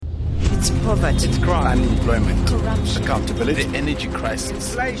It's poverty. It's crime. Unemployment. Corruption. Accountability. The energy crisis.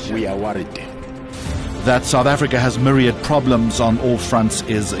 Inflation. We are worried. That South Africa has myriad problems on all fronts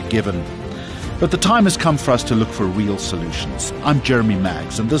is a given. But the time has come for us to look for real solutions. I'm Jeremy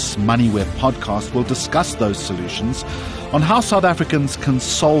Maggs, and this MoneyWeb podcast will discuss those solutions on how South Africans can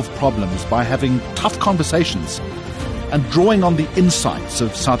solve problems by having tough conversations and drawing on the insights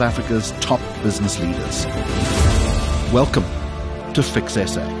of South Africa's top business leaders. Welcome to Fix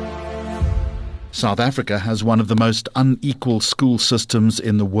SA. South Africa has one of the most unequal school systems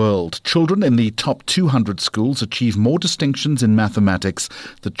in the world. Children in the top 200 schools achieve more distinctions in mathematics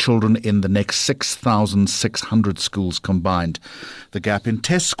than children in the next 6,600 schools combined. The gap in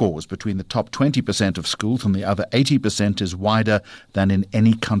test scores between the top 20% of schools and the other 80% is wider than in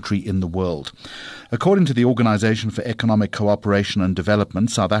any country in the world. According to the Organisation for Economic Cooperation and Development,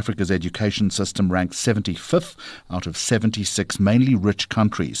 South Africa's education system ranks 75th out of 76 mainly rich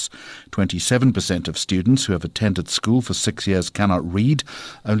countries. 27% of students who have attended school for 6 years cannot read.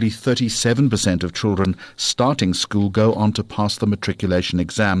 Only 37% of children starting school go on to pass the matriculation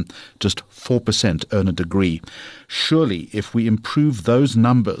exam. Just 4% earn a degree. Surely, if we improve those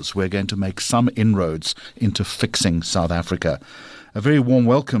numbers, we're going to make some inroads into fixing South Africa. A very warm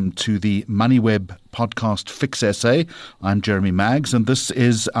welcome to the MoneyWeb podcast Fix SA. I'm Jeremy Maggs, and this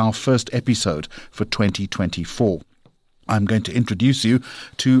is our first episode for 2024. I'm going to introduce you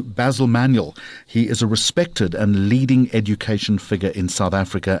to Basil Manuel. He is a respected and leading education figure in South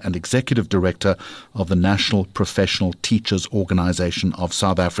Africa and Executive Director of the National Professional Teachers Organisation of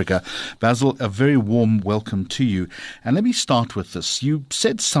South Africa. Basil, a very warm welcome to you. And let me start with this. You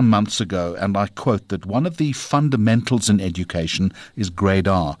said some months ago, and I quote, that one of the fundamentals in education is grade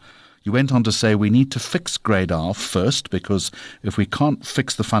R. You went on to say we need to fix grade R first, because if we can't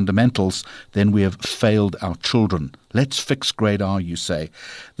fix the fundamentals, then we have failed our children. Let's fix grade R, you say.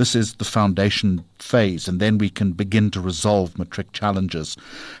 This is the foundation phase, and then we can begin to resolve matric challenges.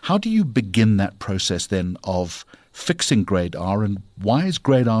 How do you begin that process then of fixing grade R, and why is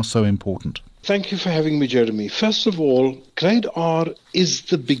grade R so important? Thank you for having me, Jeremy. First of all, grade R is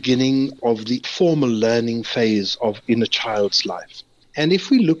the beginning of the formal learning phase in a child's life. And if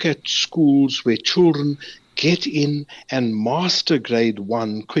we look at schools where children get in and master grade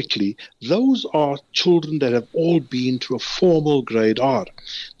 1 quickly, those are children that have all been to a formal grade R.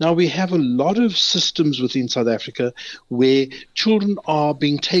 Now, we have a lot of systems within South Africa where children are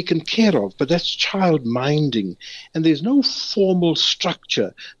being taken care of, but that's child minding, and there's no formal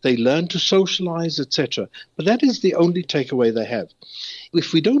structure. They learn to socialize, etc., but that is the only takeaway they have.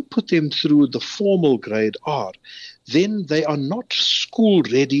 If we don't put them through the formal grade R, then they are not school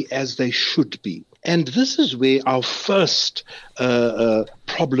ready as they should be. And this is where our first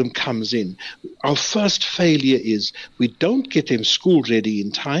problem comes in. Our first failure is we don't get them school ready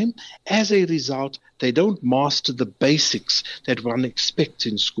in time. As a result, they don't master the basics that one expects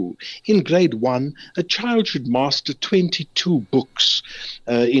in school. In grade 1, a child should master 22 books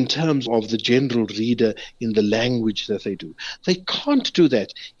in terms of the general reader in the language that they do. They can't do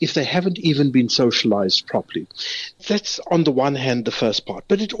that if they haven't even been socialized properly. That's on the one hand the first part,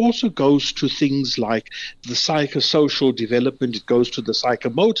 but it also goes to things like the psychosocial development. It goes to the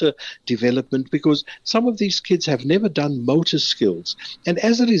psychomotor development, because some of these kids have never done motor skills, and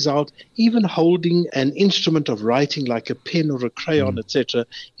as a result, even holding an instrument of writing like a pen or a crayon, etc.,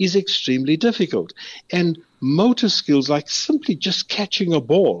 is extremely difficult. And motor skills like simply just catching a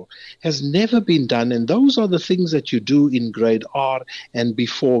ball has never been done, and those are the things that you do in grade R and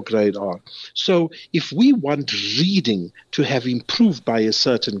before grade R. So if we want reading to have improved by a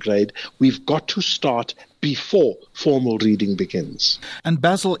certain grade, we've got to start before formal reading begins. And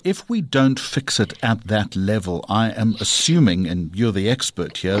Basil, if we don't fix it at that level, I am assuming, and you're the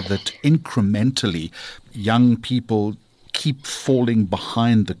expert here, that incrementally young people keep falling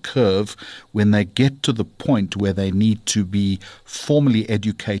behind the curve when they get to the point where they need to be formally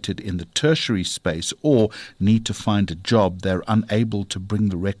educated in the tertiary space or need to find a job. They're unable to bring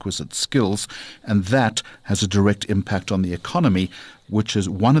the requisite skills, and that has a direct impact on the economy, which is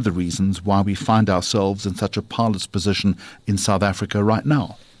one of the reasons why we find ourselves in such a parlous position in South Africa right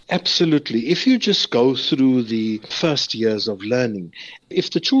now. Absolutely. If you just go through the first years of learning,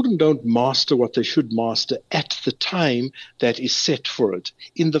 if the children don't master what they should master at the time that is set for it,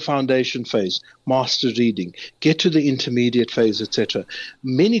 in the foundation phase, master reading, get to the intermediate phase, etc.,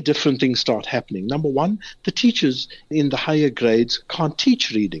 many different things start happening. Number one, the teachers in the higher grades can't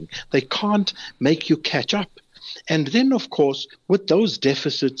teach reading. They can't make you catch up. And then, of course, with those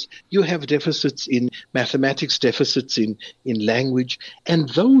deficits, you have deficits in mathematics, deficits in language, and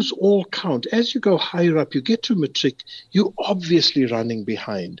those all count. As you go higher up, you get to matric, you're obviously running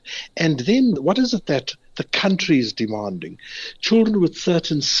behind. And then what is it that the country is demanding? Children with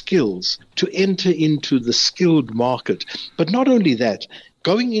certain skills to enter into the skilled market. But not only that,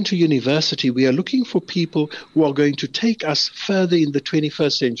 going into university, we are looking for people who are going to take us further in the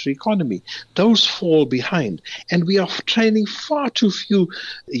 21st century economy. Those fall behind. And we are training far too few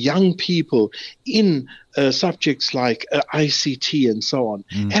young people in subjects like ICT and so on.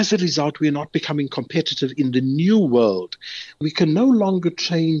 As a result, we are not becoming competitive in the new world. We can no longer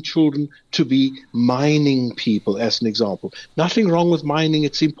train children to be mining people, as an example. Nothing wrong with mining,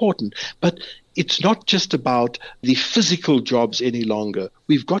 it's important. But it's not just about the physical jobs any longer.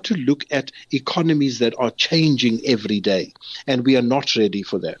 We've got to look at economies that are changing every day, and we are not ready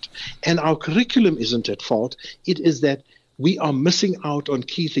for that. And our curriculum isn't at fault. It is that we are missing out on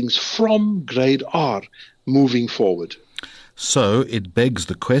key things from grade R moving forward. So it begs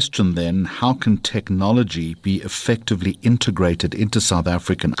the question then, how can technology be effectively integrated into South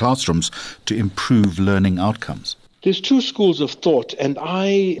African classrooms to improve learning outcomes? There's two schools of thought, and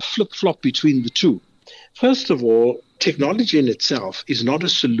I flip-flop between the two. First of all, technology in itself is not a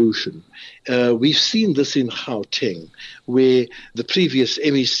solution. We've seen this in Gauteng, where the previous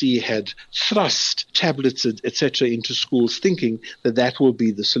MEC had thrust tablets, etc., into schools, thinking that that will be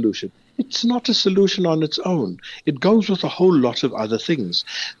the solution. It's not a solution on its own. It goes with a whole lot of other things.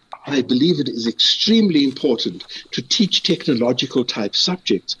 I believe it is extremely important to teach technological type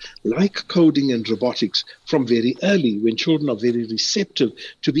subjects like coding and robotics from very early, when children are very receptive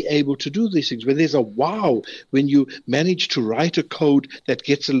to be able to do these things. When there's a wow when you manage to write a code that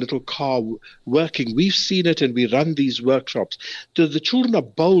gets a little car working. We've seen it, and we run these workshops. The children are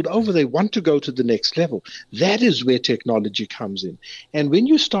bowled over. They want to go to the next level. That is where technology comes in. And when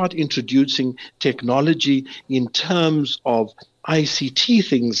you start introducing technology in terms of ICT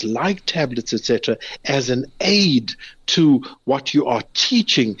things like tablets, etc., as an aid to what you are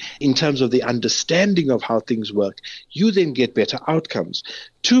teaching in terms of the understanding of how things work, you then get better outcomes.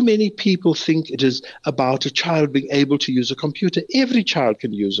 Too many people think it is about a child being able to use a computer. Every child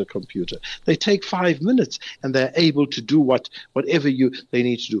can use a computer. They take 5 minutes and they're able to do whatever they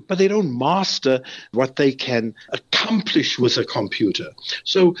need to do. But they don't master what they can accomplish with a computer.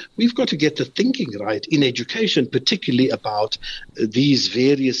 So we've got to get the thinking right in education, particularly about these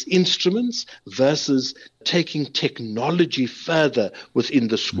various instruments versus taking technology further within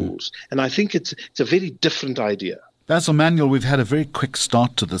the schools. And I think it's a very different idea. Basil Manuel, we've had a very quick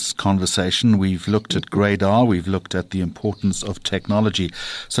start to this conversation. We've looked at grade R, we've looked at the importance of technology.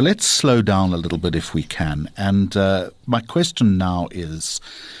 So let's slow down a little bit if we can. And my question now is,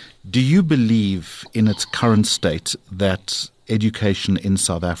 do you believe in its current state that education in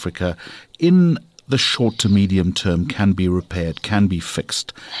South Africa in the short to medium term can be repaired, can be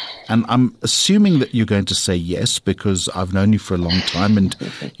fixed? And I'm assuming that you're going to say yes, because I've known you for a long time and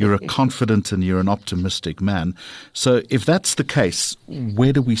you're a confident and you're an optimistic man. So if that's the case,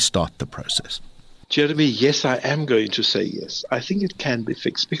 where do we start the process? Jeremy, yes, I am going to say yes. I think it can be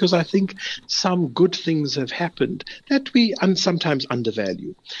fixed because I think some good things have happened that we sometimes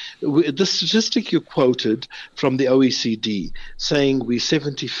undervalue. The statistic you quoted from the OECD saying we're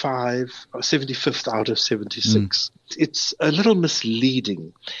 75th out of 76. It's a little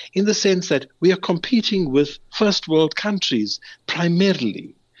misleading in the sense that we are competing with first world countries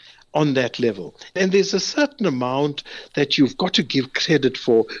primarily on that level. And there's a certain amount that you've got to give credit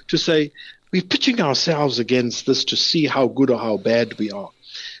for to say, we're pitching ourselves against this to see how good or how bad we are.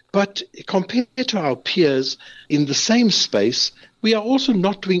 But compared to our peers in the same space, we are also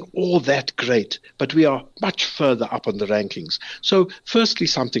not doing all that great, but we are much further up on the rankings. So firstly,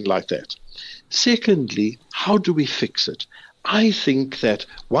 something like that. Secondly, how do we fix it? I think that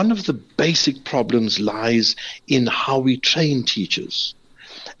one of the basic problems lies in how we train teachers.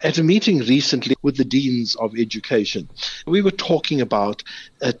 At a meeting recently with the deans of education, we were talking about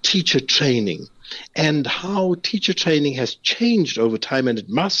teacher training and how teacher training has changed over time, and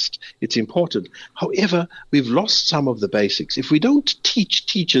it's important. However, we've lost some of the basics. If we don't teach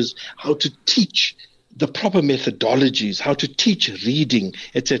teachers how to teach the proper methodologies, how to teach reading,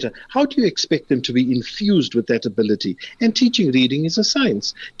 etc., how do you expect them to be infused with that ability? And teaching reading is a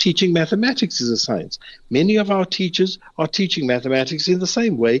science. Teaching mathematics is a science. Many of our teachers are teaching mathematics in the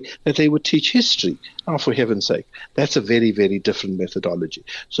same way that they would teach history. Now, for heaven's sake, that's a very, very different methodology.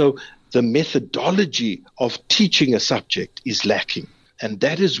 So the methodology of teaching a subject is lacking. And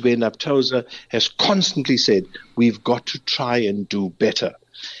that is where NAPTOSA has constantly said, we've got to try and do better.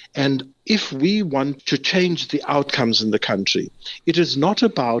 And if we want to change the outcomes in the country, it is not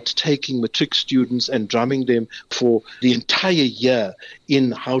about taking matric students and drumming them for the entire year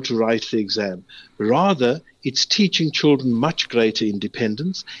in how to write the exam. Rather, it's teaching children much greater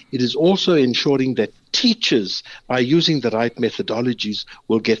independence. It is also ensuring that teachers, by using the right methodologies,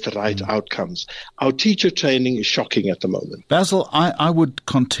 will get the right outcomes. Our teacher training is shocking at the moment. Basil, I would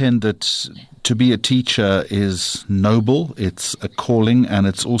contend that to be a teacher is noble, it's a calling, and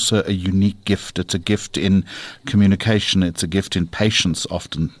it's also a unique gift. It's a gift in communication, it's a gift in patience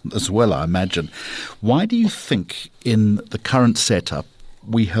often as well, I imagine. Why do you think in the current setup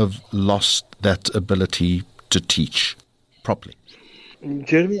we have lost that ability to teach properly?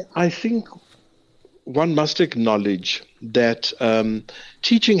 Jeremy, I think one must acknowledge that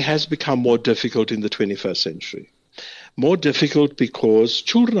teaching has become more difficult in the 21st century. More difficult because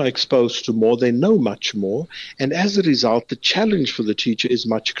children are exposed to more, they know much more, and as a result, the challenge for the teacher is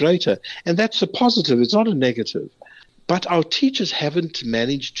much greater. And that's a positive, it's not a negative. But our teachers haven't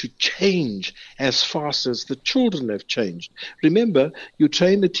managed to change as fast as the children have changed. Remember, you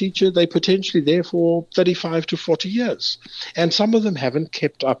train a teacher, they're potentially there for 35 to 40 years. And some of them haven't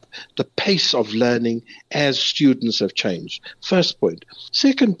kept up the pace of learning as students have changed. First point.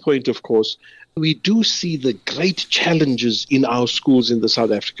 Second point, of course, we do see the great challenges in our schools in the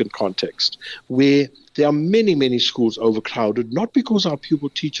South African context, where there are many, many schools overcrowded, not because our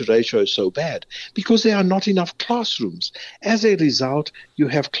pupil-teacher ratio is so bad, because there are not enough classrooms. As a result, you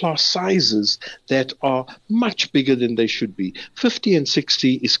have class sizes that are much bigger than they should be. 50 and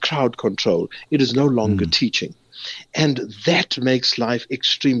 60 is crowd control. It is no longer teaching. And that makes life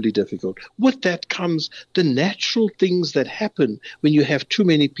extremely difficult. With that comes the natural things that happen when you have too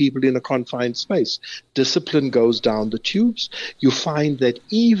many people in a confined space. Discipline goes down the tubes. You find that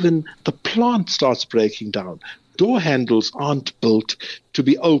even the plant starts breaking down. Door handles aren't built to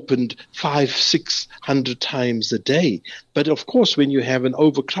be opened 500-600 times a day. But of course, when you have an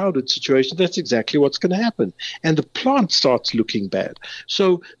overcrowded situation, that's exactly what's going to happen. And the plant starts looking bad.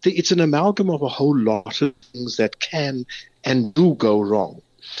 So it's an amalgam of a whole lot of things that can and do go wrong.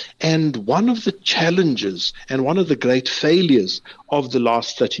 And one of the challenges and one of the great failures of the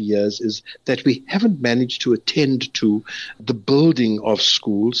last 30 years is that we haven't managed to attend to the building of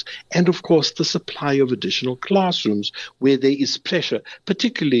schools and, of course, the supply of additional classrooms where there is pressure,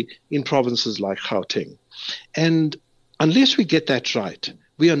 particularly in provinces like Gauteng. And unless we get that right,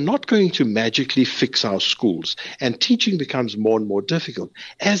 we are not going to magically fix our schools, and teaching becomes more and more difficult.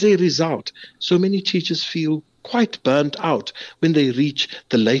 As a result, so many teachers feel quite burnt out when they reach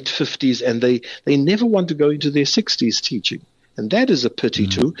the late 50s and they never want to go into their 60s teaching. And that is a pity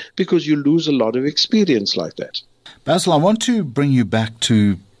too, because you lose a lot of experience like that. Basil, I want to bring you back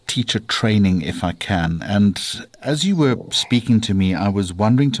to teacher training if I can. And as you were speaking to me, I was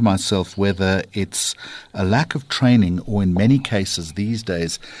wondering to myself whether it's a lack of training or in many cases these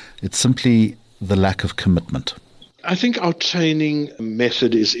days, it's simply the lack of commitment. I think our training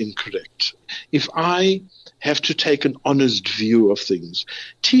method is incorrect. If I have to take an honest view of things,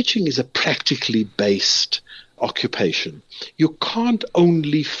 teaching is a practically based occupation. You can't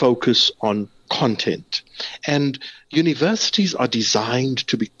only focus on content. And universities are designed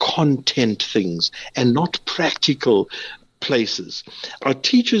to be content things and not practical places. Our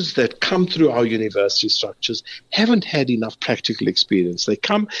teachers that come through our university structures haven't had enough practical experience. They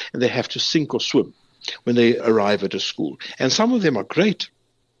come and they have to sink or swim when they arrive at a school. And some of them are great.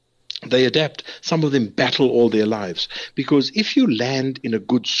 They adapt. Some of them battle all their lives. Because if you land in a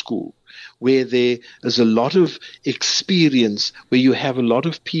good school where there is a lot of experience, where you have a lot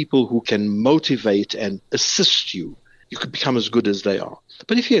of people who can motivate and assist you, you could become as good as they are.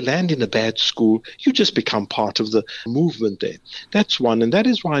 But if you land in a bad school, you just become part of the movement there. That's one. And that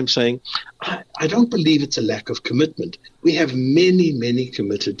is why I'm saying I don't believe it's a lack of commitment. We have many, many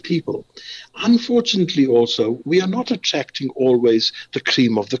committed people. Unfortunately, also, we are not attracting always the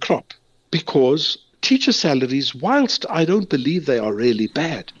cream of the crop, because teacher salaries, whilst I don't believe they are really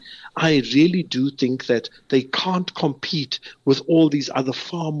bad, I really do think that they can't compete with all these other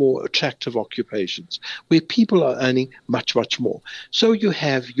far more attractive occupations where people are earning much, much more. So you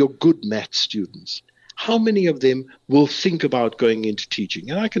have your good math students. How many of them will think about going into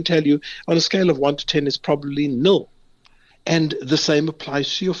teaching? And I can tell you, on a scale of 1 to 10, it's probably nil. And the same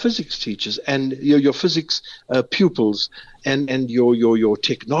applies to your physics teachers and your physics pupils and your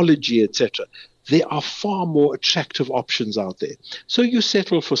technology, etc. There are far more attractive options out there. So you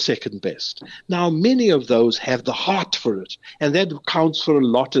settle for second best. Now, many of those have the heart for it, and that counts for a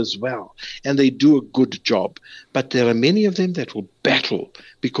lot as well. And they do a good job. But there are many of them that will battle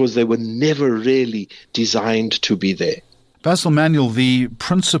because they were never really designed to be there. Basil Manuel, the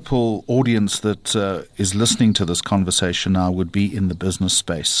principal audience that is listening to this conversation now would be in the business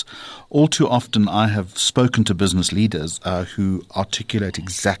space. All too often I have spoken to business leaders who articulate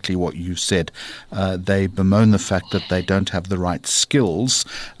exactly what you said. They bemoan the fact that they don't have the right skills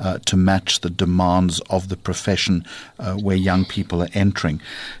to match the demands of the profession where young people are entering.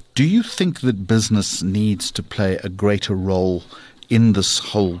 Do you think that business needs to play a greater role in this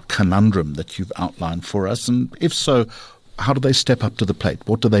whole conundrum that you've outlined for us? And if so, how do they step up to the plate?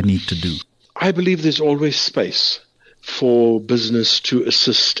 What do they need to do? I believe there's always space for business to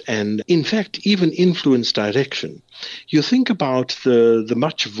assist and, in fact, even influence direction. You think about the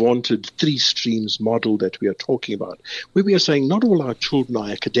much vaunted three streams model that we are talking about, where we are saying not all our children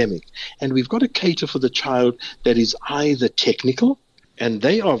are academic, and we've got to cater for the child that is either technical, and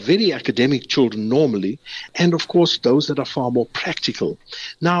they are very academic children normally, and of course those that are far more practical.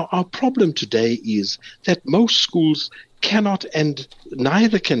 Now, our problem today is that most schools cannot, and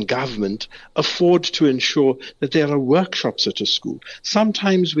neither can government, afford to ensure that there are workshops at a school.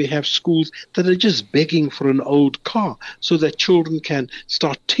 Sometimes we have schools that are just begging for an old car so that children can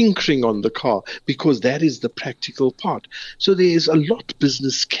start tinkering on the car, because that is the practical part. So there is a lot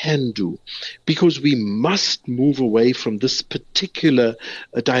business can do, because we must move away from this particular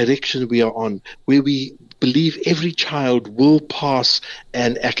direction we are on, where we believe every child will pass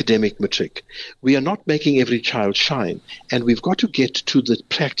an academic matric. We are not making every child shine, and we've got to get to the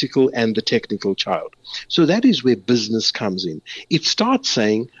practical and the technical child. So that is where business comes in. It starts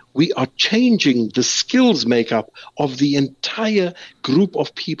saying we are changing the skills makeup of the entire group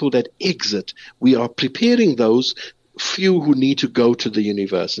of people that exit. We are preparing those few who need to go to the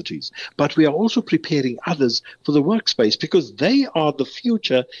universities, but we are also preparing others for the workspace, because they are the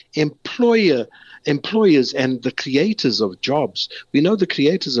future employers and the creators of jobs. We know the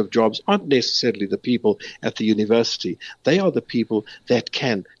creators of jobs aren't necessarily the people at the university. They are the people that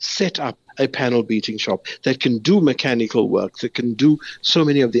can set up a panel beating shop, that can do mechanical work, that can do so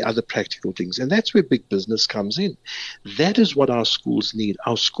many of the other practical things. And that's where big business comes in. That is what our schools need.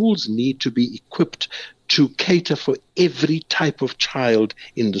 Our schools need to be equipped to cater for every type of child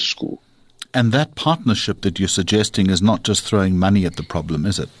in the school. And that partnership that you're suggesting is not just throwing money at the problem,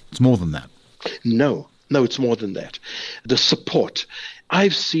 is it? It's more than that. No, it's more than that. The support.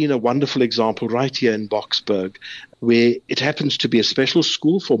 I've seen a wonderful example right here in Boksburg, where it happens to be a special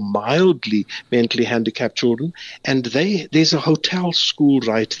school for mildly mentally handicapped children, and there's a hotel school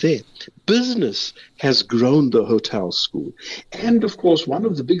right there. Business has grown the hotel school. And, of course, one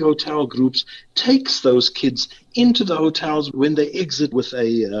of the big hotel groups takes those kids into the hotels when they exit with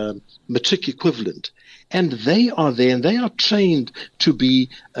a matric equivalent. And they are there, and they are trained to be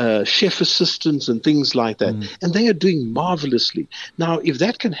chef assistants and things like that. And they are doing marvelously. Now, if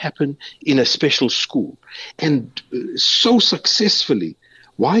that can happen in a special school and so successfully,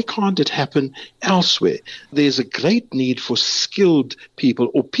 why can't it happen elsewhere? There's a great need for skilled people,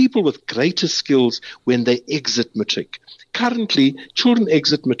 or people with greater skills when they exit matric. Currently, children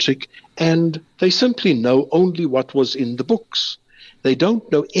exit matric and they simply know only what was in the books. They don't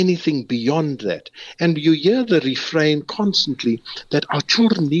know anything beyond that. And you hear the refrain constantly that our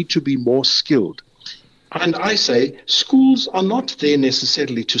children need to be more skilled. And I say schools are not there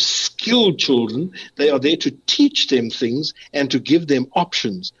necessarily to skill children. They are there to teach them things and to give them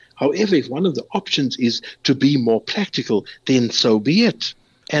options. However, if one of the options is to be more practical, then so be it.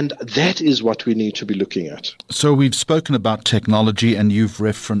 And that is what we need to be looking at. So we've spoken about technology, and you've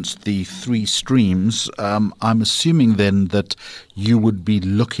referenced the three streams. I'm assuming then that you would be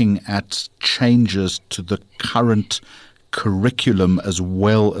looking at changes to the current curriculum, as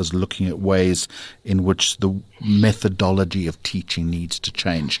well as looking at ways in which the methodology of teaching needs to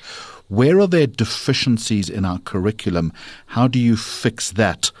change. Where are there deficiencies in our curriculum? How do you fix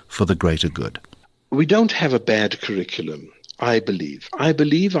that for the greater good? We don't have a bad curriculum. I believe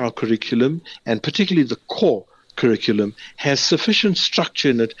our curriculum, and particularly the core curriculum, has sufficient structure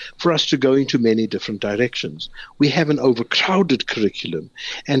in it for us to go into many different directions. We have an overcrowded curriculum,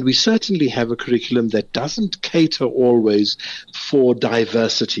 and we certainly have a curriculum that doesn't cater always for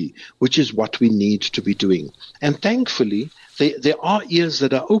diversity, which is what we need to be doing. And thankfully, there are ears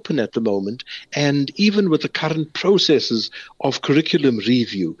that are open at the moment, and even with the current processes of curriculum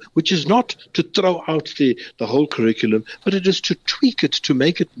review, which is not to throw out the whole curriculum, but it is to tweak it, to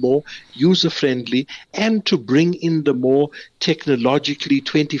make it more user-friendly, and to bring in the more technologically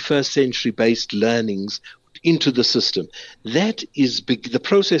 21st century-based learnings into the system. That is big. The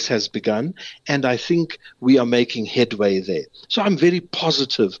process has begun, and I think we are making headway there. So I'm very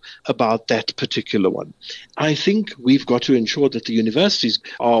positive about that particular one. I think we've got to ensure that the universities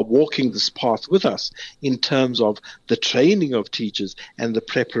are walking this path with us in terms of the training of teachers and the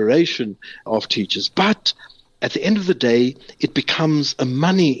preparation of teachers. But at the end of the day, it becomes a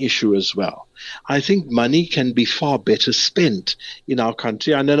money issue as well. I think money can be far better spent in our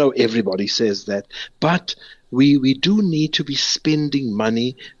country. I know everybody says that, but we do need to be spending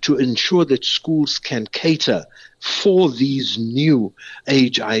money to ensure that schools can cater for these new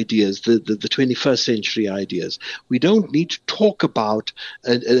age ideas, the 21st century ideas. We don't need to talk about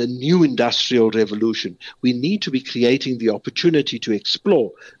a new industrial revolution. We need to be creating the opportunity to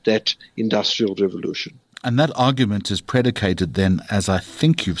explore that industrial revolution. And that argument is predicated then, as I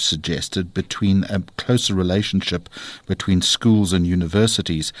think you've suggested, between a closer relationship between schools and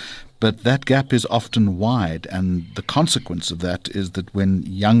universities. But that gap is often wide, and the consequence of that is that when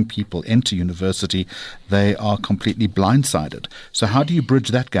young people enter university, they are completely blindsided. So how do you bridge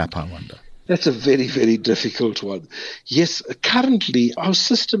that gap, I wonder? That's a very, very difficult one. Yes, currently our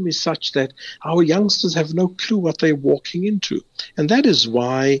system is such that our youngsters have no clue what they're walking into. And that is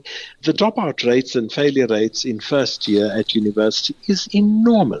why the dropout rates and failure rates in first year at university is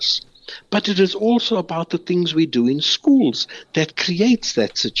enormous. But it is also about the things we do in schools that creates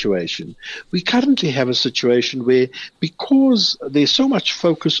that situation. We currently have a situation where, because there's so much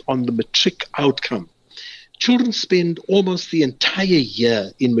focus on the matric outcome, children spend almost the entire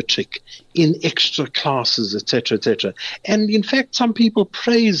year in matric, in extra classes, etc., etc. And in fact, some people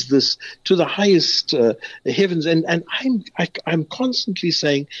praise this to the highest heavens. And I'm constantly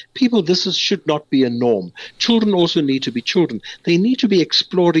saying, people, should not be a norm. Children also need to be children. They need to be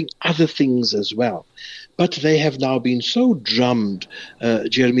exploring other things as well. But they have now been so drummed,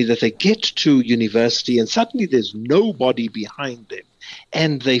 Jeremy, that they get to university and suddenly there's nobody behind them,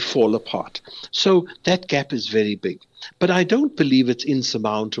 and they fall apart. So that gap is very big. But I don't believe it's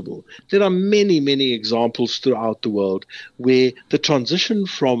insurmountable. There are many, many examples throughout the world where the transition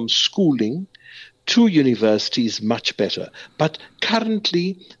from schooling to university is much better. But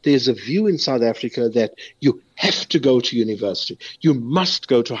currently, there's a view in South Africa that you have to go to university. You must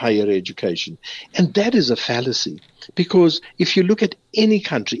go to higher education. And that is a fallacy. Because if you look at any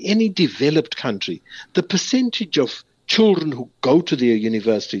country, any developed country, the percentage of children who go to their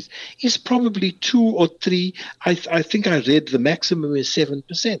universities is probably 2 or 3. I think I read the maximum is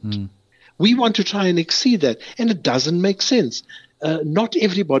 7%. We want to try and exceed that, and it doesn't make sense. Not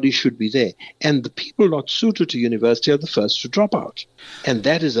everybody should be there. And the people not suited to university are the first to drop out. And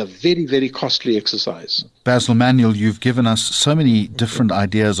that is a very, very costly exercise. Basil Manuel, you've given us so many different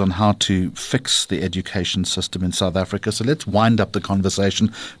ideas on how to fix the education system in South Africa. So let's wind up the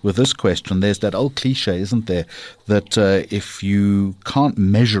conversation with this question. There's that old cliche, isn't there, that if you can't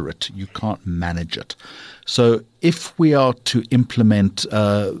measure it, you can't manage it. So if we are to implement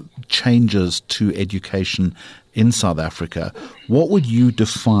changes to education in South Africa, what would you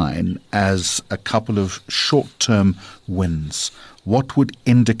define as a couple of short-term wins? What would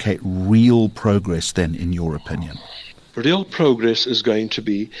indicate real progress then, in your opinion? Real progress is going to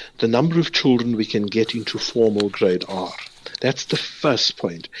be the number of children we can get into formal grade R. That's the first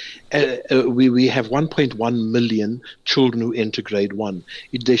point. We have 1.1 million children who enter grade 1.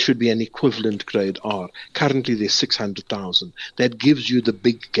 There should be an equivalent grade R. Currently, there's 600,000. That gives you the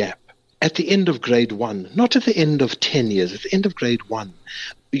big gap. At the end of grade 1, not at the end of 10 years, at the end of grade 1,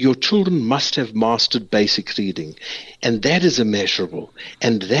 your children must have mastered basic reading. And that is immeasurable.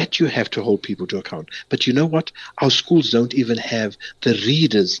 And that you have to hold people to account. But you know what? Our schools don't even have the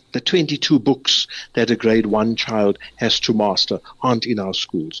readers. The 22 books that a grade 1 child has to master aren't in our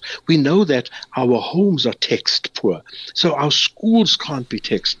schools. We know that our homes are text poor. So our schools can't be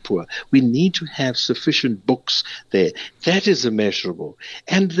text poor. We need to have sufficient books there. That is immeasurable.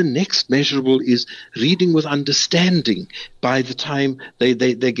 And the next measurable is reading with understanding by the time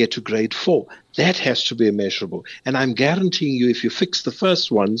they get to grade 4. That has to be immeasurable. And I'm guaranteeing you, if you fix the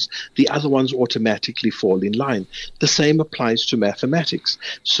first ones, the other ones automatically fall in line. The same applies to mathematics.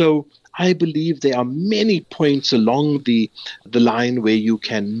 So I believe there are many points along the line where you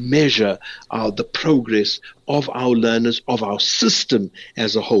can measure the progress of our learners, of our system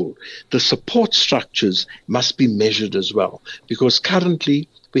as a whole. The support structures must be measured as well, because currently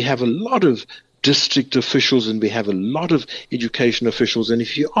we have a lot of district officials and we have a lot of education officials. And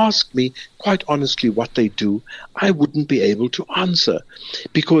if you ask me, quite honestly, what they do, I wouldn't be able to answer,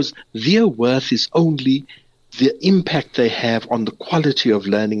 because their worth is only the impact they have on the quality of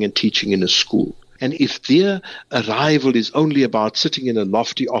learning and teaching in a school. And if their arrival is only about sitting in a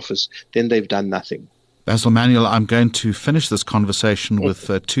lofty office, then they've done nothing. Basil Manuel, I'm going to finish this conversation with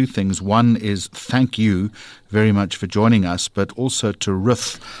two things. One is thank you very much for joining us, but also to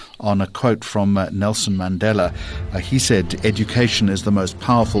riff on a quote from Nelson Mandela. He said, education is the most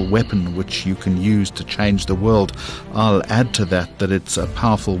powerful weapon which you can use to change the world. I'll add to that it's a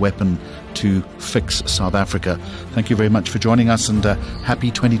powerful weapon to fix South Africa. Thank you very much for joining us, and happy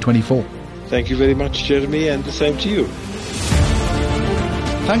 2024. Thank you very much, Jeremy, and the same to you.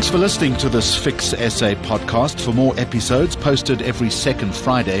 Thanks for listening to this Fix SA podcast. For more episodes posted every second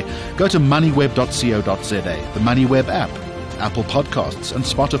Friday, go to moneyweb.co.za, the MoneyWeb app, Apple Podcasts and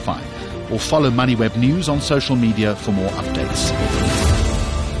Spotify, or follow MoneyWeb News on social media for more updates.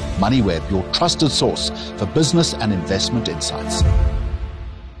 MoneyWeb, your trusted source for business and investment insights.